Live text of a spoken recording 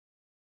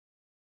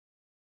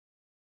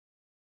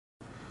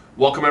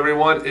Welcome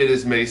everyone, it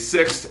is May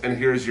 6th and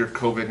here's your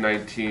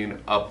COVID-19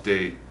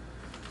 update.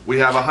 We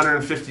have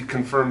 150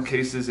 confirmed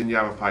cases in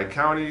Yavapai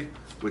County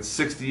with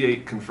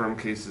 68 confirmed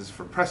cases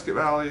for Prescott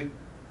Valley.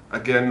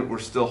 Again, we're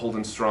still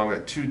holding strong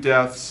at 2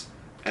 deaths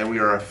and we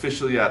are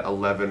officially at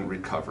 11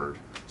 recovered.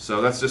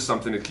 So that's just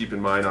something to keep in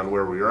mind on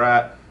where we are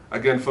at.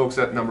 Again folks,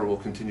 that number will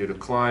continue to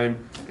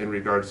climb in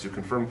regards to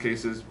confirmed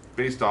cases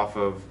based off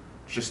of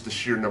just the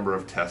sheer number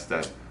of tests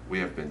that we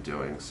have been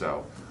doing.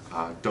 So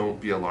don't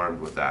be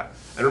alarmed with that.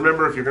 And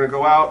remember, if you're going to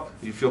go out,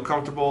 you feel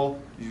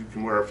comfortable, you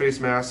can wear a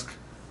face mask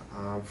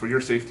for your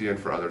safety and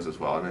for others as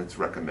well, and it's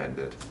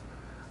recommended.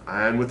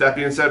 And with that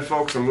being said,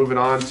 folks, I'm moving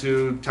on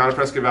to Town of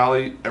Prescott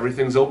Valley.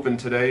 Everything's open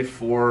today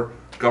for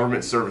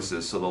government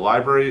services. So the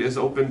library is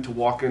open to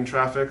walk-in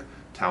traffic,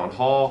 town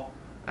hall,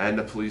 and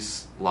the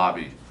police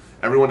lobby.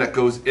 Everyone that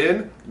goes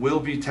in will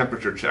be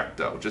temperature checked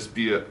though. Just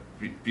be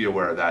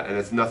aware of that. And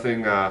it's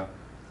nothing,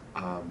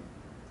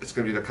 it's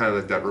going to be the kind of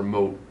like that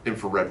remote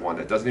infrared one.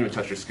 It doesn't even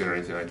touch your skin or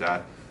anything like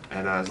that.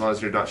 And as long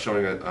as you're not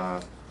showing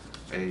a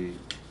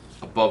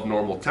above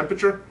normal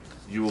temperature,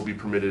 you will be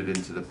permitted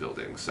into the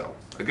building. So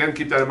again,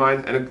 keep that in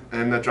mind.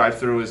 And the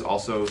drive-through is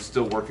also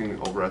still working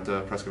over at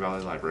the Prescott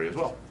Valley Library as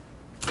well.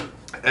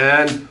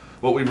 And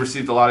what we've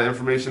received a lot of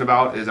information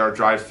about is our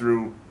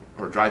drive-through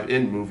or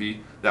drive-in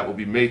movie that will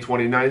be May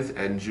 29th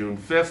and June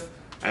 5th.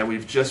 And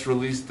we've just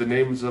released the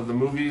names of the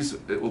movies.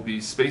 It will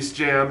be Space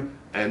Jam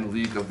and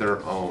League of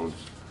Their Own.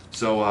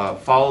 So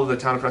follow the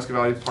Town of Prescott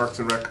Valley Parks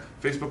and Rec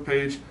Facebook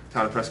page,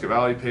 Town of Prescott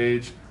Valley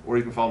page, or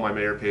you can follow my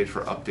mayor page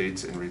for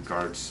updates in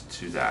regards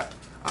to that.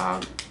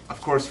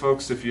 Of course,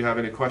 folks, if you have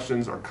any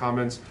questions or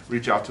comments,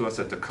 reach out to us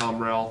at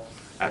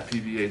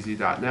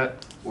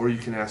thecomrel@pvaz.net, or you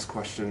can ask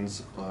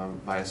questions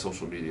via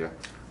social media.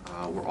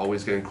 We're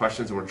always getting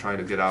questions, and we're trying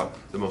to get out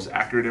the most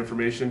accurate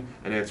information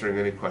and answering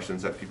any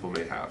questions that people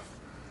may have.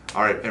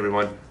 All right,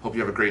 everyone, hope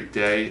you have a great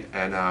day,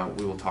 and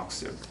we will talk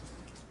soon.